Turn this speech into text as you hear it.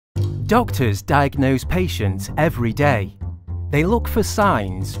Doctors diagnose patients every day. They look for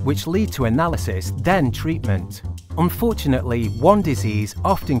signs which lead to analysis, then treatment. Unfortunately, one disease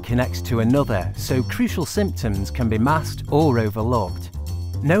often connects to another, so crucial symptoms can be masked or overlooked.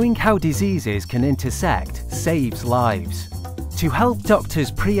 Knowing how diseases can intersect saves lives. To help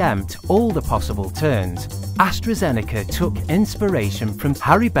doctors preempt all the possible turns, AstraZeneca took inspiration from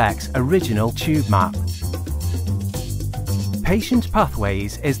Harry Beck's original tube map. Patient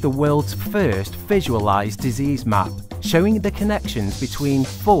Pathways is the world's first visualized disease map, showing the connections between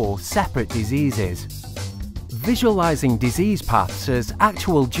 4 separate diseases. Visualizing disease paths as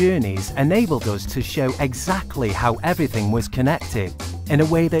actual journeys enabled us to show exactly how everything was connected, in a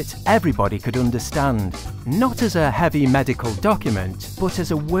way that everybody could understand, not as a heavy medical document, but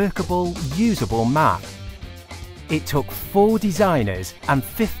as a workable, usable map. It took 4 designers and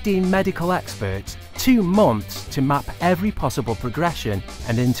 15 medical experts 2 months to map every possible progression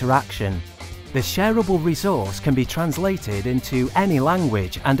and interaction. The shareable resource can be translated into any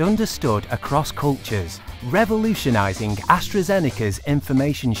language and understood across cultures, revolutionizing AstraZeneca's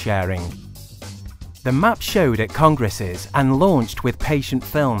information sharing. The map showed at congresses and launched with patient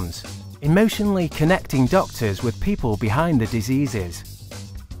films, emotionally connecting doctors with people behind the diseases.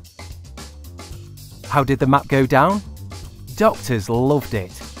 How did the map go down? Doctors loved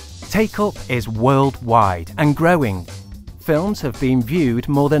it. Take-up is worldwide and growing. Films have been viewed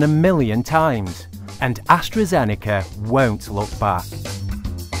more than 1 million times, and AstraZeneca won't look back.